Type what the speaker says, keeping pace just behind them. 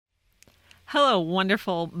Hello,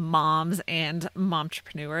 wonderful moms and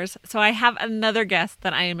momtrepreneurs. So, I have another guest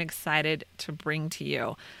that I am excited to bring to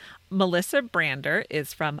you. Melissa Brander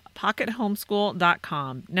is from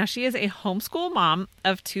PocketHomeschool.com. Now, she is a homeschool mom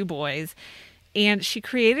of two boys, and she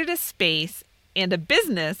created a space and a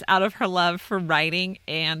business out of her love for writing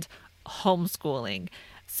and homeschooling.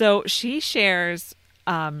 So, she shares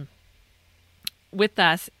with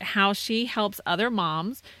us how she helps other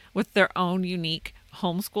moms with their own unique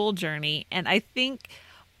homeschool journey. And I think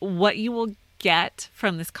what you will get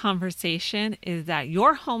from this conversation is that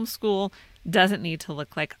your homeschool doesn't need to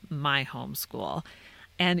look like my homeschool.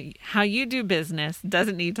 And how you do business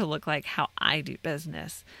doesn't need to look like how I do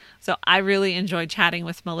business. So I really enjoyed chatting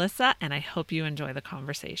with Melissa, and I hope you enjoy the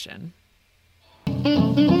conversation.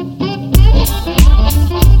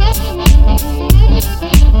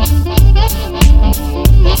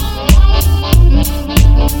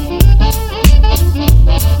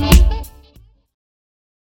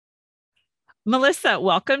 Melissa,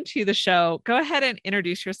 welcome to the show. Go ahead and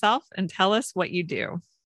introduce yourself and tell us what you do.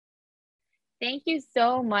 Thank you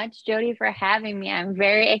so much, Jody, for having me. I'm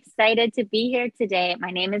very excited to be here today.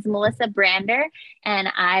 My name is Melissa Brander, and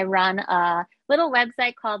I run a little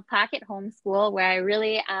website called Pocket Homeschool, where I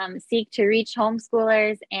really seek to reach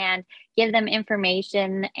homeschoolers and give them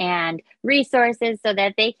information and resources so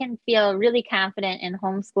that they can feel really confident in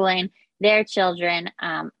homeschooling their children.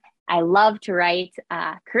 I love to write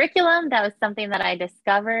curriculum. That was something that I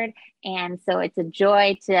discovered. And so it's a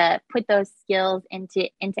joy to put those skills into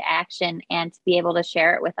action and to be able to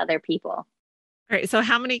share it with other people. All right. So,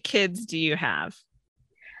 how many kids do you have?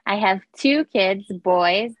 I have two kids,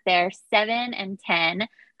 boys. They're 7 and 10,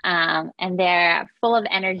 and they're full of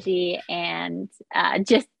energy and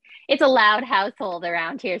just it's a loud household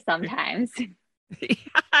around here sometimes. Yeah,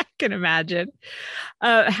 I can imagine.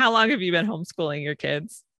 How long have you been homeschooling your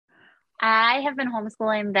kids? I have been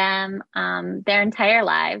homeschooling them their entire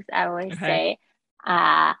lives, I always Okay. say.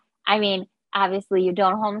 I mean, obviously, you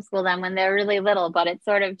don't homeschool them when they're really little, but it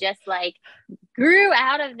sort of just like grew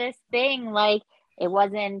out of this thing. Like, it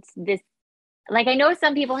wasn't this, like, I know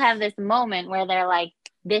some people have this moment where they're like,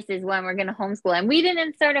 this is when we're going to homeschool. And we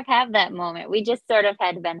didn't sort of have that moment. We just sort of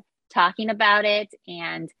had been talking about it.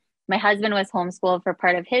 And my husband was homeschooled for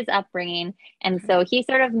part of his upbringing. And Okay. so he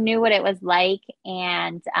sort of knew what it was like.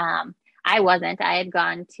 And I wasn't. I had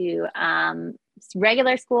gone to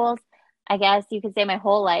regular schools, I guess you could say, my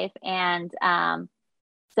whole life. And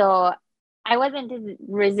so I wasn't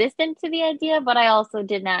resistant to the idea, but I also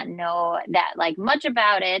did not know that like much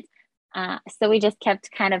about it. So we just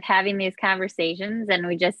kept kind of having these conversations and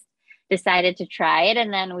we just decided to try it.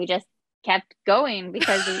 And then we just kept going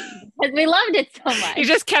because we loved it so You much.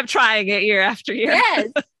 just kept trying it year after year.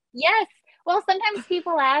 Yes. Yes. Well, sometimes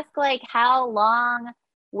people ask like how long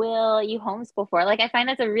will you homeschool for? Like I find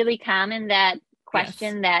that's a really common that Yes.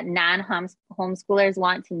 question that non-homeschoolers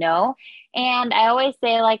want to know. And I always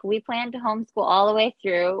say like we plan to homeschool all the way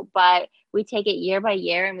through, but we take it year by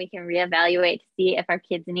year and we can reevaluate to see if our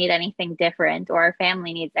kids need anything different or our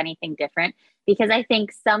family needs anything different. Because I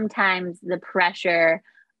think sometimes the pressure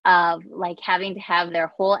of like having to have their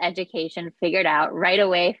whole education figured out right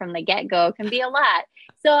away from the get-go can be a lot.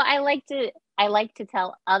 So I like to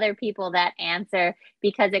tell other people that answer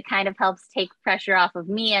because it kind of helps take pressure off of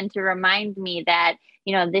me and to remind me that,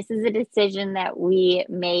 this is a decision that we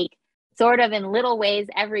make sort of in little ways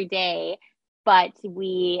every day, but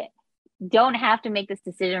we don't have to make this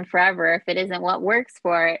decision forever if it isn't what works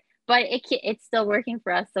for it. But it's still working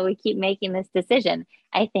for us, so we keep making this decision.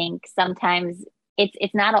 I think sometimes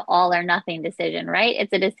it's not an all or nothing decision, right?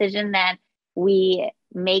 It's a decision that we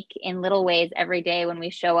make in little ways every day when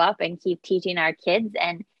we show up and keep teaching our kids,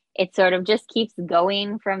 and it sort of just keeps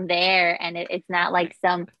going from there. And it's not like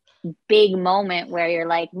some big moment where you're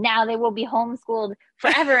like, now they will be homeschooled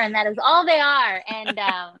forever, and that is all they are. And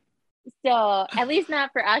so, at least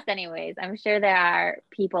not for us, anyways. I'm sure there are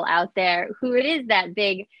people out there who it is that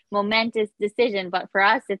big, momentous decision, but for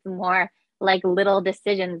us, it's more like little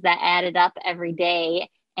decisions that added up every day.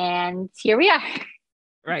 And here we are.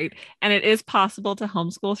 Right. And it is possible to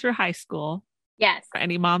homeschool through high school. Yes. For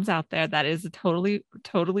any moms out there, that is totally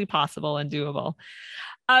possible and doable.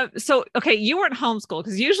 So, okay, you weren't homeschooled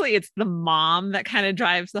because usually it's the mom that kind of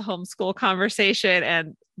drives the homeschool conversation,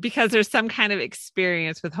 and because there's some kind of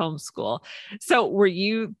experience with homeschool. So, were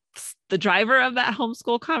you the driver of that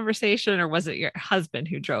homeschool conversation, or was it your husband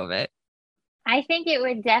who drove it? I think it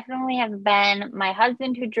would definitely have been my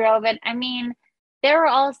husband who drove it. I mean, there were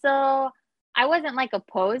also, I wasn't like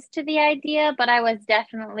opposed to the idea, but I was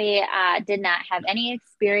definitely did not have any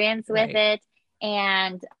experience with Right. it.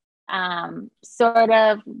 And sort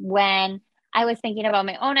of when I was thinking about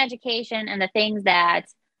my own education and the things that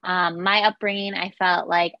my upbringing, I felt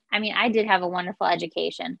like, I mean, I did have a wonderful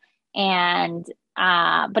education and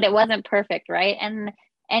but it wasn't perfect, right? And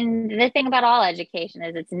the thing about all education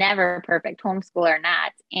is it's never perfect, homeschool or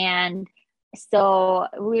not. And so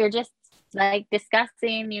we were just like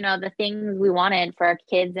discussing, the things we wanted for our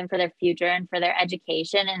kids and for their future and for their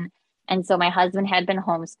education. And so my husband had been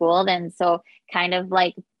homeschooled. And so kind of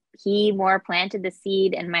like he more planted the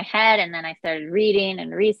seed in my head. And then I started reading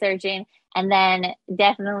and researching. And then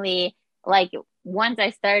definitely like once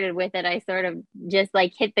I started with it, I sort of just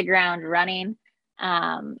like hit the ground running.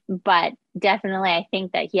 But definitely I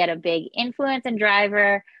think that he had a big influence and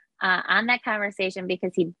driver on that conversation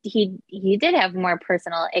because he did have more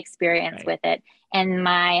personal experience Right. with it. And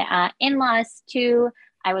my in-laws too,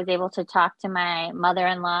 I was able to talk to my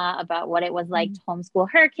mother-in-law about what it was like Mm. to homeschool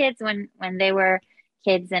her kids when they were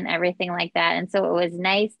kids and everything like that. And so it was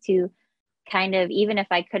nice to kind of, even if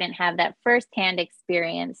I couldn't have that firsthand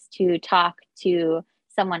experience, to talk to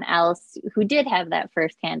someone else who did have that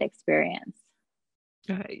firsthand experience.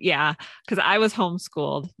 Yeah, because I was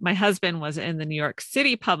homeschooled. My husband was in the New York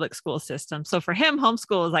City public school system. So for him,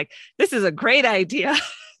 homeschool was like, this is a great idea.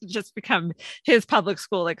 Just become his public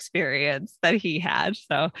school experience that he had.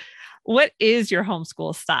 So, what is your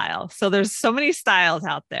homeschool style? So, there's so many styles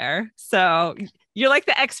out there. So, you're like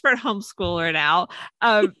the expert homeschooler now.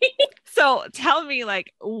 Um, so, tell me,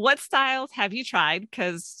 like, what styles have you tried?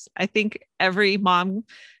 Because I think every mom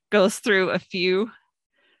goes through a few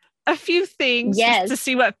things just Yes, to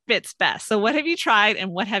see what fits best. So what have you tried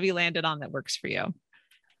and what have you landed on that works for you?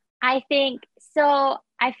 I think so.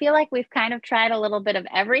 I feel like we've kind of tried a little bit of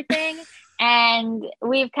everything and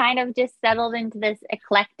we've kind of just settled into this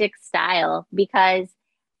eclectic style because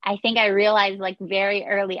I think I realized like very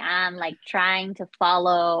early on, like trying to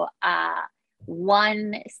follow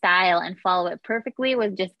one style and follow it perfectly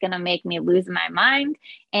was just going to make me lose my mind.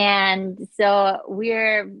 And so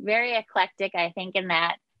we're very eclectic, I think, in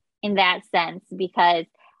that sense, because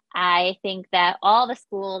I think that all the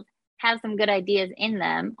schools have some good ideas in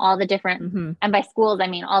them, all the different, Mm-hmm. and by schools, I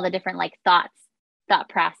mean all the different like thought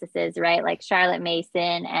processes, right? Like Charlotte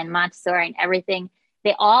Mason and Montessori and everything.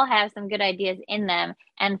 They all have some good ideas in them.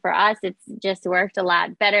 And for us, it's just worked a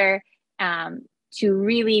lot better to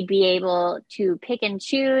really be able to pick and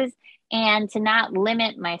choose and to not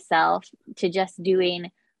limit myself to just doing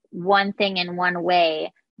one thing in one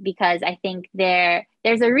way because I think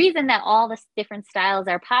there's a reason that all the different styles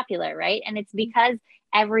are popular, right? And it's because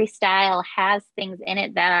every style has things in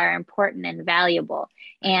it that are important and valuable.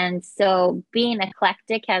 Right. And so being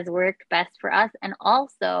eclectic has worked best for us. And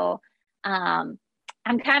also, um,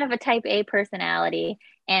 I'm kind of a type A personality.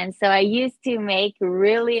 And so I used to make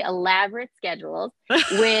really elaborate schedules,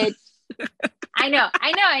 which I know.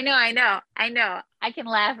 I can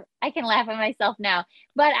laugh at myself now.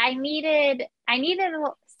 But I needed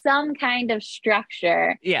some kind of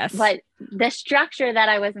structure, Yes. but the structure that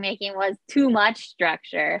I was making was too much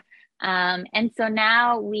structure. And so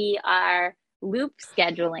now we are loop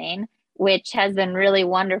scheduling, which has been really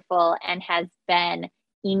wonderful and has been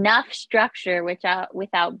enough structure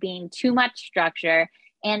without being too much structure.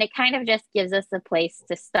 And it kind of just gives us a place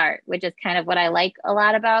to start, which is kind of what I like a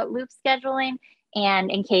lot about loop scheduling.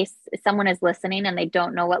 And in case someone is listening and they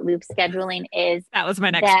don't know what loop scheduling is, That was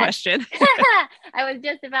my next that question. I was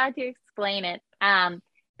just about to explain it.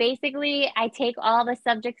 Basically, I take all the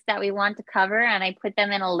subjects that we want to cover and I put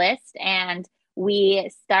them in a list, and we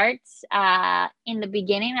start in the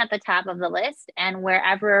beginning at the top of the list, and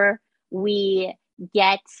wherever we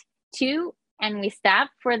get to, and we stop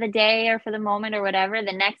for the day or for the moment or whatever,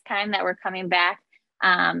 the next time that we're coming back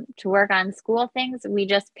to work on school things, we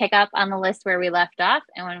just pick up on the list where we left off.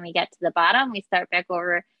 And when we get to the bottom, we start back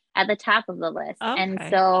over at the top of the list. And Okay.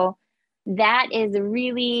 so that is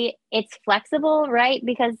really, it's flexible, right?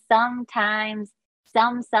 Because sometimes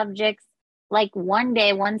some subjects, like one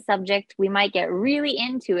day, one subject, we might get really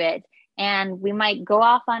into it and we might go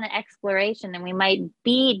off on an exploration and we might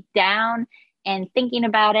be down and thinking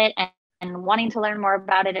about it and wanting to learn more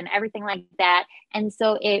about it and everything like that. And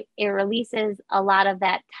so it releases a lot of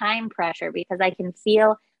that time pressure because I can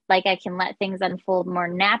feel like I can let things unfold more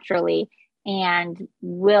naturally, and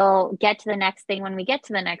we'll get to the next thing when we get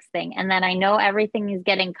to the next thing. And then I know everything is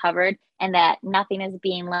getting covered and that nothing is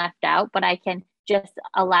being left out, but I can just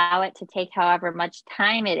allow it to take however much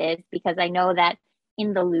time it is because I know that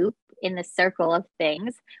in the loop, in the circle of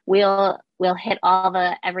things, we'll hit all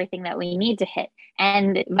the everything that we need to hit.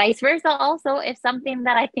 And vice versa also, if something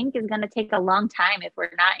that I think is going to take a long time, if we're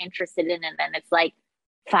not interested in it, then it's like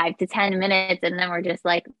 5 to 10 minutes and then we're just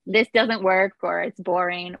like this doesn't work or it's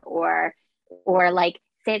boring or or like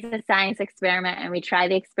say it's a science experiment and we try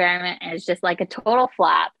the experiment and it's just like a total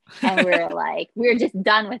flop and we're like, we're just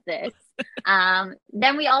done with this.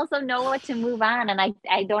 Then we also know what to move on. And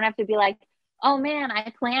I don't have to be like, oh man,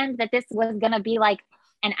 I planned that this was going to be like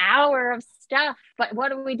an hour of stuff, but what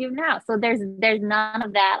do we do now? So there's none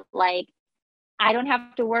of that. Like, I don't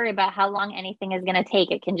have to worry about how long anything is going to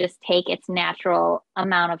take. It can just take its natural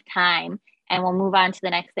amount of time and we'll move on to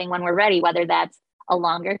the next thing when we're ready, whether that's a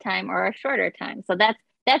longer time or a shorter time. So that's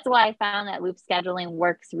why I found that loop scheduling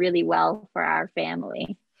works really well for our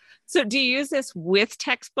family. So do you use this with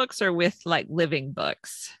textbooks or with like living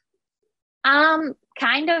books?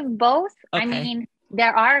 Kind of both. Okay. I mean,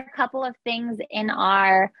 there are a couple of things in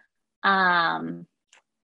our I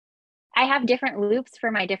have different loops for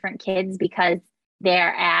my different kids because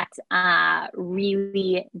they're at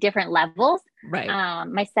really different levels. Right.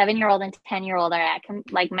 My 7-year-old and 10-year-old are at,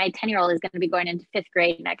 like, my 10-year-old is going to be going into 5th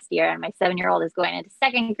grade next year, and my 7-year-old is going into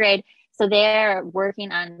 2nd grade. So they're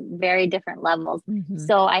working on very different levels. Mm-hmm.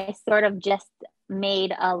 So I sort of just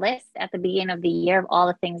made a list at the beginning of the year of all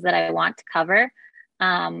the things that I want to cover.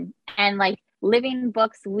 And like living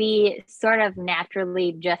books, we sort of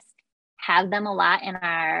naturally just have them a lot in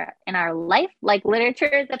our life. Like literature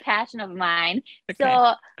is a passion of mine. Okay.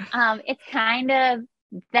 So it's kind of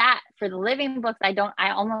that for the living books. I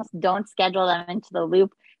almost don't schedule them into the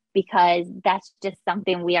loop because that's just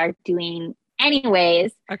something we are doing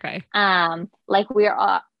anyways. Okay. Like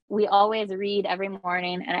we always read every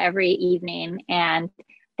morning and every evening, and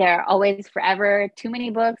there are always forever too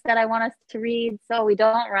many books that I want us to read, so we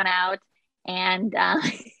don't run out. And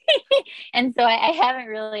and so I haven't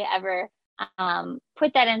really ever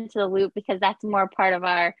put that into the loop because that's more part of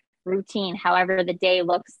our routine. However the day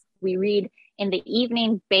looks, we read in the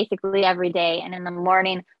evening basically every day, and in the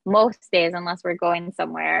morning most days, unless we're going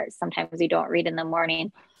somewhere. Sometimes we don't read in the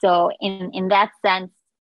morning. So in that sense,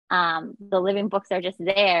 the living books are just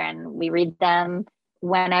there and we read them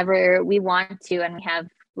whenever we want to, and we have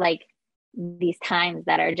like these times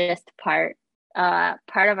that are just part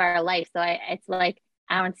of our life. So it's like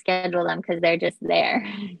I don't schedule them because they're just there.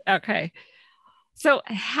 Okay. So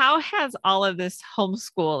how has all of this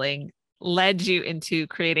homeschooling led you into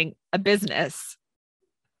creating a business?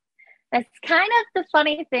 That's kind of the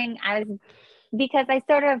funny thing. Because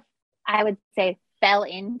I would say, fell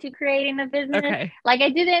into creating a business. Okay. Like I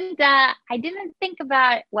didn't think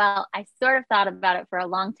about, well, I sort of thought about it for a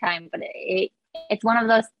long time, but it's one of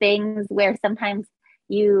those things where sometimes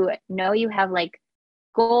you have like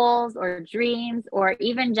goals or dreams or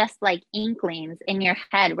even just like inklings in your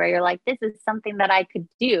head where you're like, this is something that I could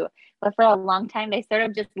do. But for a long time, they sort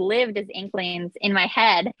of just lived as inklings in my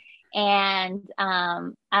head. And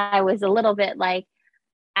I was a little bit like,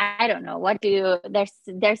 I don't know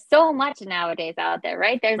there's so much nowadays out there,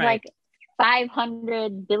 right? There's right. Like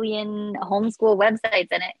 500 billion homeschool websites,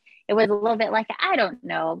 and it was a little bit like, I don't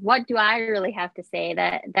know, what do I really have to say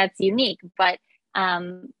that's unique? But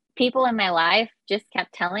people in my life just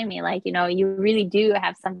kept telling me like, you really do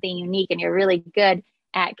have something unique and you're really good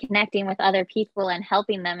at connecting with other people and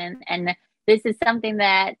helping them. And this is something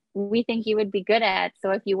that we think you would be good at.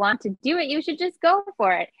 So if you want to do it, you should just go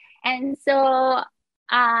for it. And so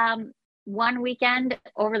one weekend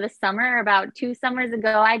over the summer, about 2 summers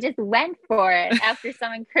ago, I just went for it after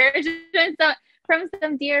some encouragement from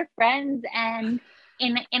some dear friends. And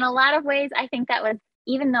in a lot of ways, I think that was,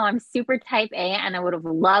 even though I'm super type A and I would have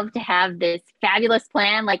loved to have this fabulous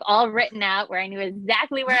plan, like all written out where I knew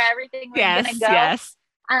exactly where everything was going to go. Yes.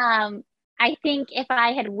 I think if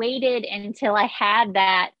I had waited until I had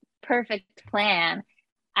that perfect plan,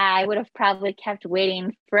 I would have probably kept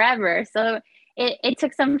waiting forever. So it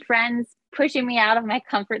took some friends pushing me out of my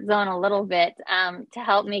comfort zone a little bit to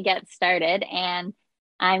help me get started. And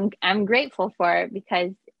I'm grateful for it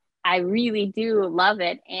because I really do love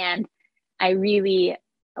it. And I really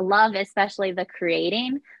love especially the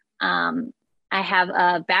creating. I have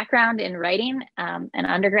a background in writing, an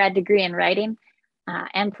undergrad degree in writing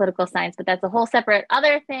and political science, but that's a whole separate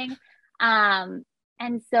other thing.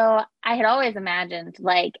 And so I had always imagined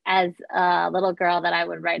like as a little girl that I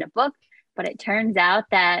would write a book, but it turns out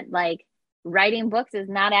that like writing books is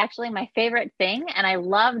not actually my favorite thing. And I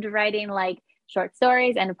loved writing like short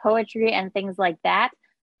stories and poetry and things like that.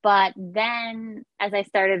 But then as I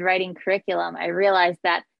started writing curriculum, I realized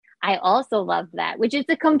that I also love that, which is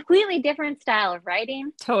a completely different style of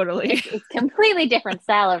writing. Totally. It's completely different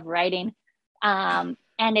style of writing. And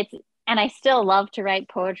I still love to write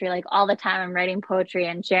poetry. Like all the time I'm writing poetry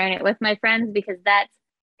and sharing it with my friends because that's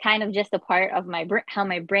kind of just a part of how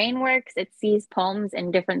my brain works. It sees poems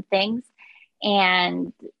and different things.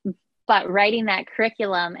 But but writing that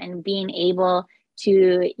curriculum and being able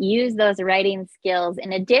to use those writing skills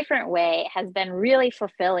in a different way has been really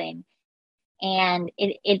fulfilling. And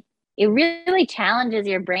it really challenges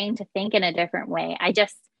your brain to think in a different way. I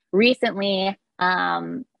just recently, a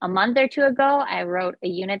month or two ago, I wrote a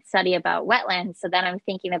unit study about wetlands. So then I'm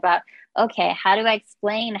thinking about, okay, how do I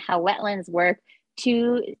explain how wetlands work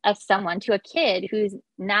to someone, to a kid who's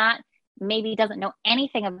not, maybe doesn't know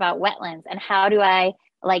anything about wetlands, and how do I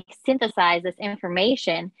like synthesize this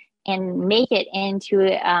information and make it into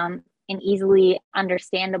an easily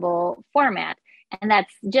understandable format. And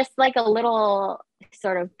that's just like a little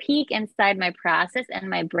sort of peek inside my process and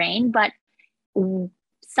my brain. But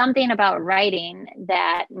something about writing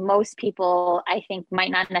that most people, I think,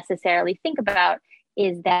 might not necessarily think about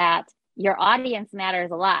is that your audience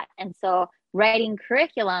matters a lot. And so writing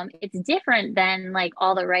curriculum, it's different than like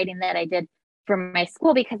all the writing that I did for my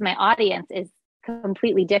school, because my audience is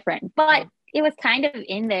completely different. But it was kind of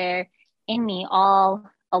in there in me all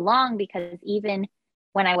along, because even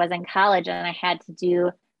when I was in college and I had to do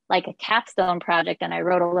like a capstone project, and I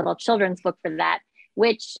wrote a little children's book for that,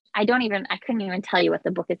 which I couldn't even tell you what the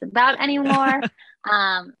book is about anymore.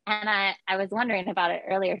 And I was wondering about it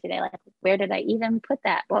earlier today, like, where did I even put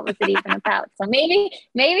that? What was it even about? So maybe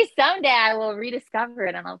someday I will rediscover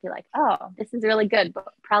it and I'll be like, oh, this is really good. But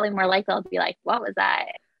probably more likely I'll be like, what was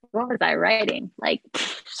I writing? Like,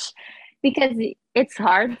 because it's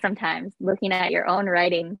hard sometimes looking at your own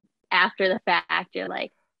writing after the fact. You're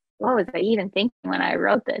like, what was I even thinking when I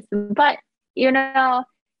wrote this? But,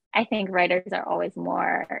 I think writers are always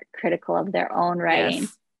more critical of their own writing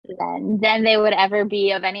than they would ever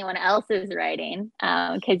be of anyone else's writing,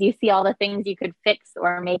 because you see all the things you could fix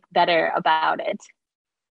or make better about it.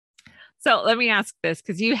 So let me ask this,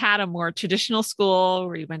 because you had a more traditional school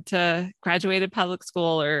where you graduated public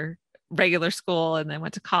school or regular school and then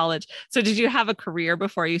went to college. So did you have a career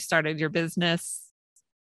before you started your business?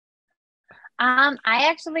 I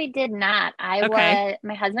actually did not.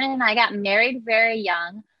 My husband and I got married very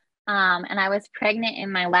young. And I was pregnant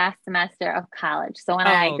in my last semester of college. So when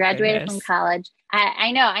I graduated from college,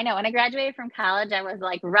 I know. When I graduated from college, I was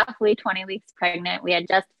like roughly 20 weeks pregnant. We had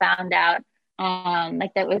just found out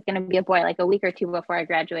like that was going to be a boy, like a week or two before I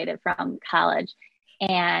graduated from college.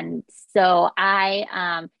 And so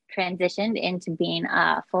I transitioned into being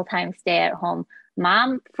a full-time stay-at-home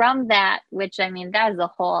mom from that, which, I mean, that is a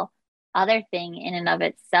whole other thing in and of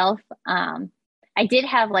itself. I did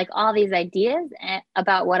have like all these ideas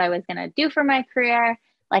about what I was going to do for my career.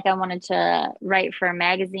 Like I wanted to write for a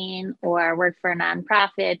magazine or work for a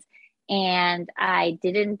nonprofit. And I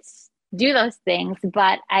didn't do those things,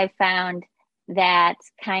 but I found that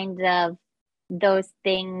kind of those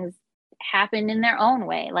things happen in their own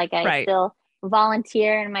way. Like I still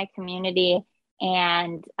volunteer in my community.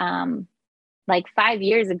 And like 5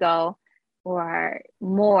 years ago, or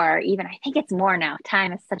more, even, I think it's more now.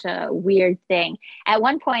 Time is such a weird thing. At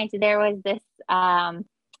one point, there was this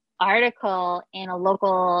article in a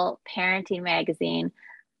local parenting magazine,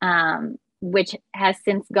 which has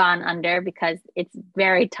since gone under because it's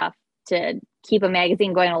very tough to keep a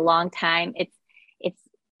magazine going a long time.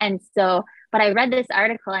 And so, but I read this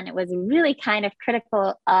article and it was really kind of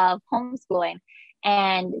critical of homeschooling.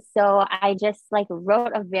 And so I just like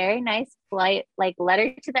wrote a very nice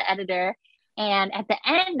letter to the editor. And at the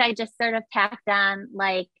end, I just sort of tacked on,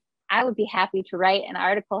 like, I would be happy to write an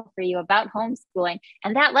article for you about homeschooling.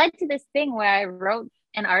 And that led to this thing where I wrote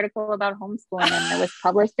an article about homeschooling and it was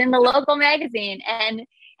published in the local magazine.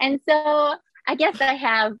 And so I guess I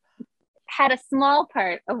have had a small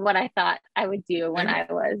part of what I thought I would do when I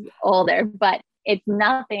was older, but it's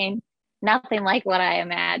nothing like what I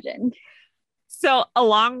imagined. So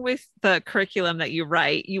along with the curriculum that you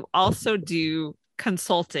write, you also do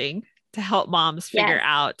consulting to help moms figure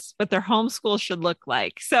out what their homeschool should look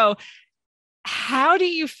like. So how do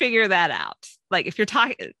you figure that out? Like if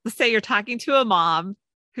let's say you're talking to a mom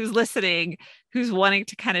who's listening, who's wanting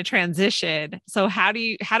to kind of transition. So how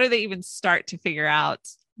do they even start to figure out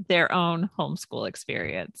their own homeschool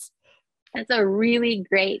experience? That's a really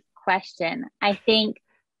great question. I think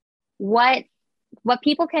what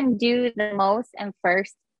people can do the most and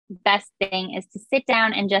first best thing is to sit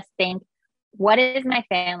down and just think, what is my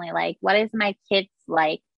family like? What is my kids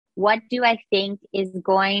like? What do I think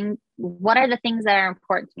what are the things that are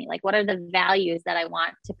important to me? Like, what are the values that I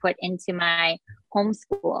want to put into my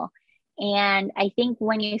homeschool? And I think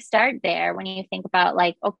when you start there, when you think about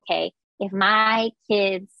like, okay, if my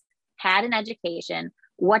kids had an education,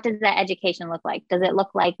 what does that education look like? Does it look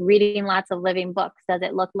like reading lots of living books? Does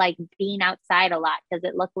it look like being outside a lot? Does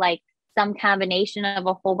it look like some combination of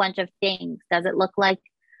a whole bunch of things? Does it look like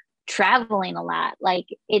traveling a lot. Like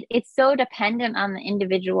it's so dependent on the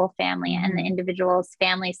individual family and the Mhm. individual's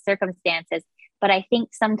family circumstances. But I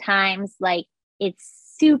think sometimes like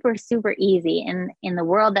it's super, super easy in the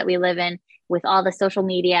world that we live in with all the social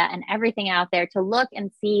media and everything out there to look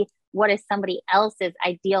and see what is somebody else's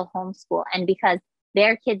ideal homeschool. And because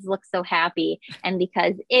their kids look so happy and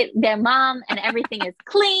because their mom and everything is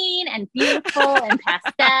clean and beautiful and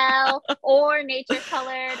pastel or nature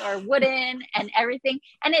colored or wooden and everything,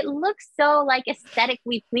 and it looks so like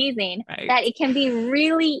aesthetically pleasing Right. that it can be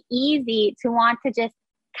really easy to want to just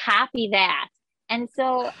copy that. And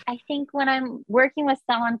so I think when I'm working with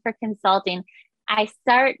someone for consulting, I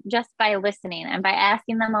start just by listening and by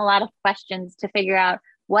asking them a lot of questions to figure out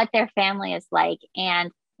what their family is like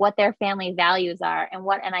and what their family values are and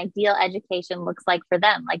what an ideal education looks like for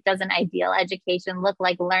them. Like, does an ideal education look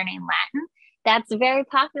like learning Latin? That's very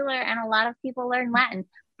popular, and a lot of people learn Latin.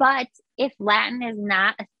 But if Latin is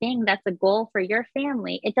not a thing that's a goal for your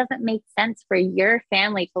family, it doesn't make sense for your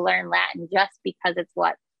family to learn Latin just because it's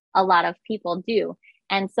what a lot of people do.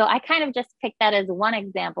 And so I kind of just picked that as one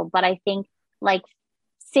example, but I think like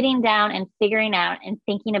sitting down and figuring out and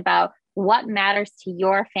thinking about what matters to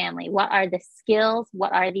your family, what are the skills,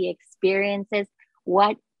 what are the experiences,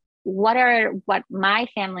 what what my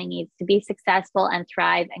family needs to be successful and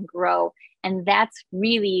thrive and grow. And that's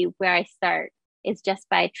really where I start, is just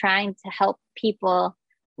by trying to help people,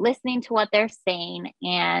 listening to what they're saying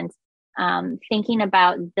and thinking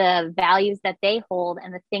about the values that they hold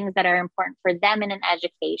and the things that are important for them in an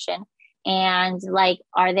education. And like,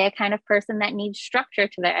 are they a kind of person that needs structure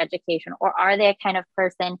to their education, or are they a kind of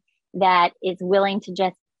person that is willing to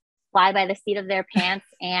just fly by the seat of their pants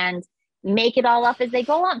and make it all up as they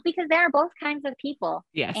go along? Because there are both kinds of people.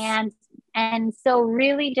 Yes. And so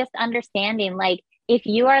really just understanding, like, if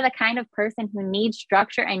you are the kind of person who needs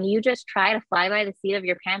structure and you just try to fly by the seat of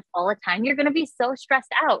your pants all the time, you're going to be so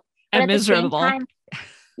stressed out. But And at the same miserable. time,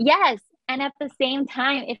 yes. And at the same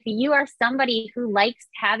time, if you are somebody who likes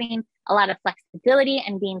having a lot of flexibility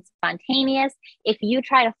and being spontaneous, if you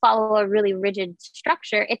try to follow a really rigid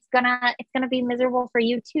structure, it's gonna be miserable for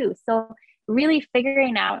you too. So really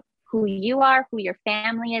figuring out who you are, who your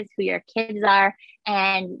family is, who your kids are,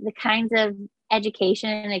 and the kinds of education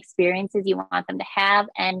and experiences you want them to have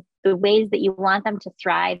and the ways that you want them to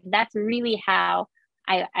thrive. That's really how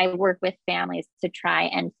I work with families to try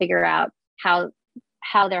and figure out how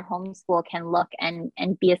their homeschool can look and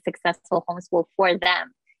be a successful homeschool for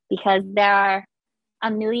them, because there are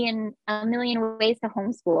a million ways to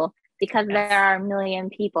homeschool, because Yes. there are a million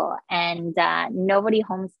people, and nobody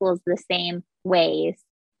homeschools the same ways.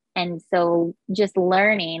 And so just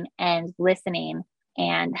learning and listening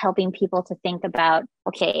and helping people to think about,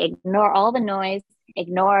 okay, ignore all the noise,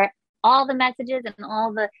 ignore all the messages and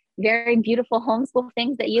all the very beautiful homeschool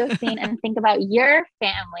things that you've seen, and think about your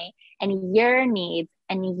family and your needs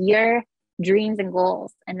and your dreams and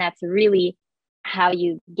goals. And that's really how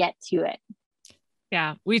you get to it.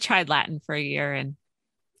 Yeah. We tried Latin for a year and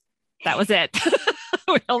that was it.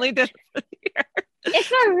 We only did it for a year.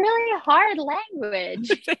 It's a really hard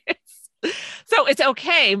language. So it's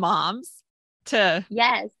okay, moms, to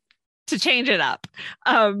Yes. change it up.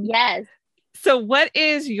 Um, Yes. so what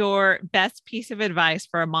is your best piece of advice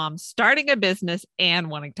for a mom starting a business and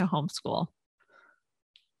wanting to homeschool?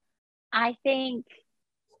 I think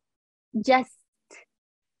just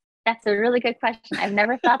that's a really good question. I've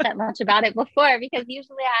never thought that much about it before, because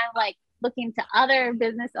usually I'm like looking to other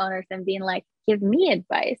business owners and being like, give me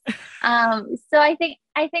advice. So I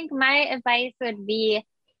think my advice would be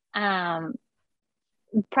um,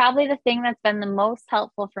 probably the thing that's been the most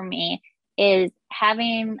helpful for me is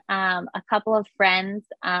having a couple of friends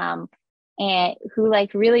and who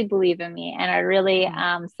like really believe in me and are really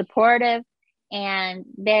Mhm. supportive, and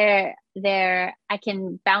they're I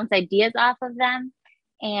can bounce ideas off of them.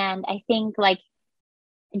 And I think like,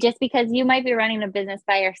 just because you might be running a business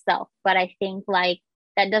by yourself, but I think like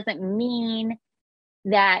that doesn't mean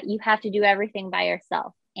that you have to do everything by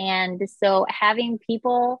yourself. And so having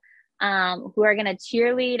people who are going to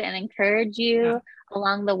cheerlead and encourage Yeah. you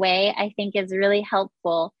along the way, I think is really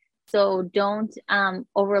helpful. So don't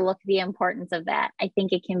overlook the importance of that. I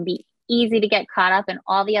think it can be easy to get caught up in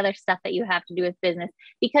all the other stuff that you have to do with business,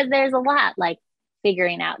 because there's a lot, like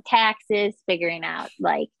figuring out taxes, figuring out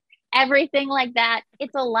like everything like that.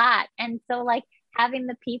 It's a lot. And so like having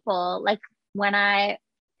the people, like when I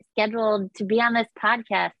scheduled to be on this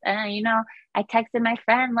podcast, and I texted my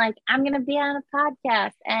friend like, I'm gonna be on a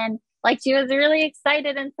podcast, and like she was really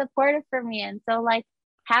excited and supportive for me. And so like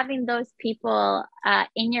having those people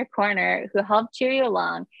in your corner who help cheer you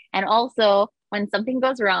along, and also when something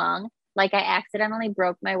goes wrong, Like I accidentally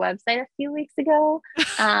broke my website a few weeks ago.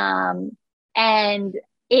 And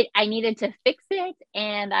I needed to fix it.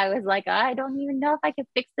 And I was like, I don't even know if I could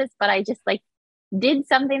fix this, but I just like did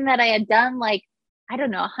something that I had done like, I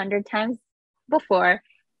don't know, 100 times before.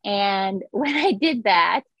 And when I did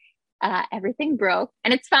that, everything broke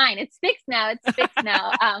and it's fine. It's fixed now. It's fixed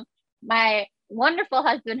now. My wonderful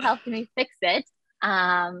husband helped me fix it.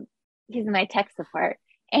 He's my tech support.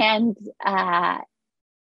 And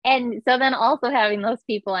so then also having those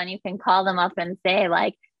people and you can call them up and say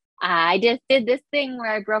like, I just did this thing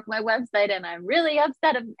where I broke my website and I'm really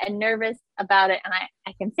upset and nervous about it. And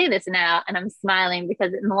I can say this now and I'm smiling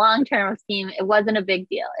because in the long term scheme, it wasn't a big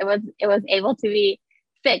deal. It was able to be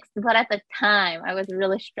fixed. But at the time I was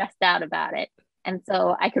really stressed out about it. And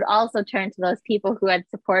so I could also turn to those people who had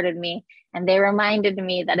supported me and they reminded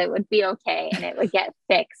me that it would be okay and it would get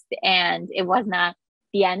fixed and it was not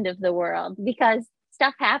the end of the world because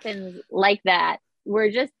stuff happens like that.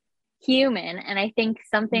 We're just human. And I think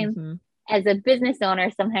something as a business owner,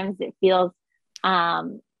 sometimes it feels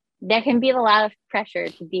there can be a lot of pressure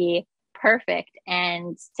to be perfect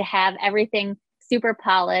and to have everything super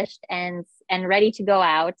polished and ready to go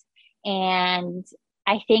out. And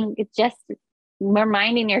I think it's just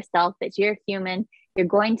reminding yourself that you're human. You're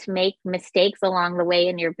going to make mistakes along the way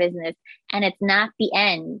in your business, and it's not the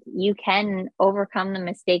end. You can overcome the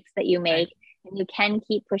mistakes that you make, and you can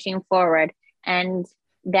keep pushing forward. And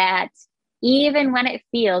that even when it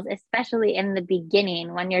feels, especially in the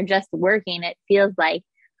beginning, when you're just working, it feels like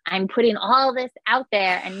I'm putting all this out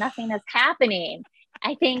there and nothing is happening.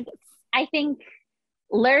 I think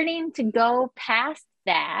learning to go past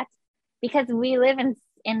that, because we live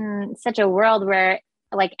in such a world where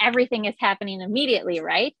like everything is happening immediately,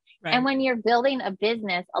 right? And when you're building a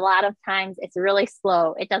business, a lot of times it's really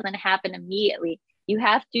slow. It doesn't happen immediately. You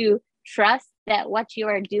have to trust that what you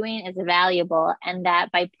are doing is valuable and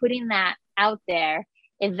that by putting that out there,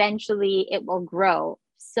 eventually it will grow.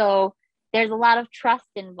 So there's a lot of trust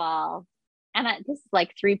involved. And this is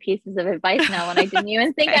like 3 pieces of advice now when I didn't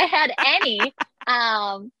even think I had any.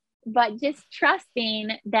 But just trusting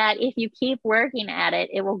that if you keep working at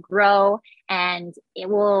it, it will grow and it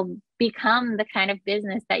will become the kind of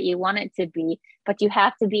business that you want it to be. But you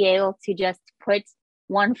have to be able to just put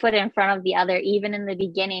one foot in front of the other, even in the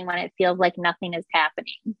beginning when it feels like nothing is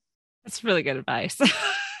happening. That's really good advice.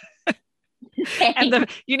 And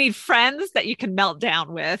you need friends that you can melt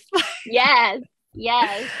down with. Yes.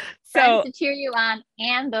 Friends to cheer you on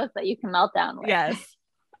and those that you can melt down with. Yes.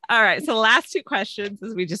 All right. So the last 2 questions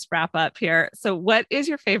as we just wrap up here. So what is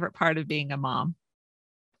your favorite part of being a mom?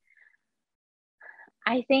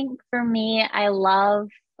 I think for me, I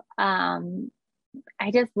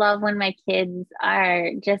just love when my kids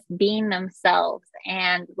are just being themselves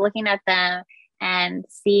and looking at them and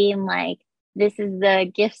seeing like, this is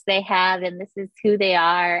the gifts they have and this is who they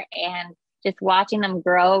are, and just watching them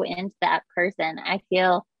grow into that person. I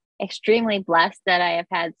feel extremely blessed that I have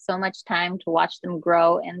had so much time to watch them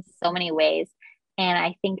grow in so many ways. And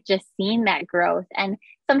I think just seeing that growth, and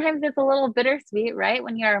sometimes it's a little bittersweet, right?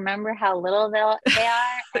 When you remember how little they are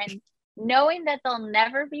and knowing that they'll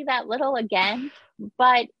never be that little again.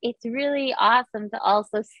 But it's really awesome to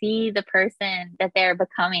also see the person that they're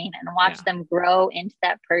becoming and watch them grow into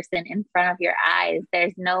that person in front of your eyes.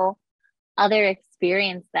 There's no other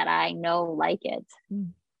experience that I know like it.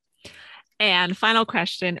 And final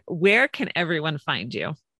question, where can everyone find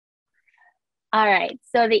you? All right.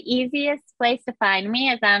 So the easiest place to find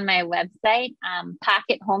me is on my website,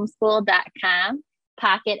 pockethomeschool.com.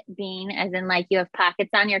 Pocket being as in like you have pockets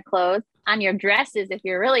on your clothes, on your dresses if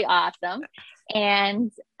you're really awesome.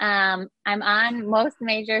 And I'm on most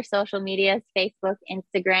major social medias, Facebook,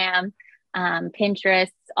 Instagram, Pinterest,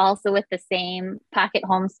 also with the same Pocket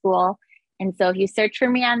Homeschool. And so if you search for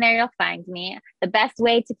me on there, you'll find me. The best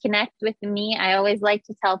way to connect with me, I always like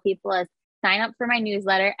to tell people, is sign up for my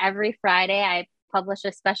newsletter. Every Friday, I publish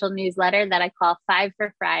a special newsletter that I call 5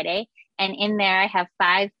 for Friday. And in there, I have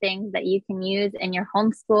 5 things that you can use in your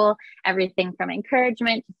homeschool, everything from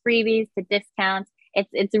encouragement to freebies to discounts.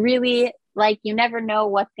 It's really like you never know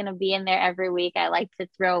what's going to be in there every week. I like to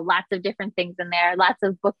throw lots of different things in there, lots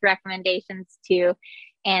of book recommendations too.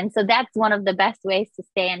 And so that's one of the best ways to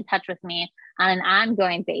stay in touch with me on an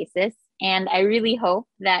ongoing basis. And I really hope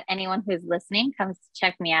that anyone who's listening comes to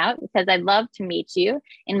check me out, because I'd love to meet you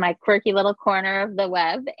in my quirky little corner of the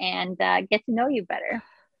web and get to know you better.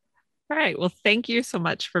 All right. Well, thank you so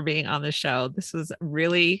much for being on the show. This was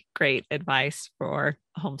really great advice for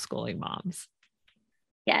homeschooling moms.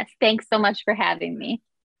 Yes. Thanks so much for having me.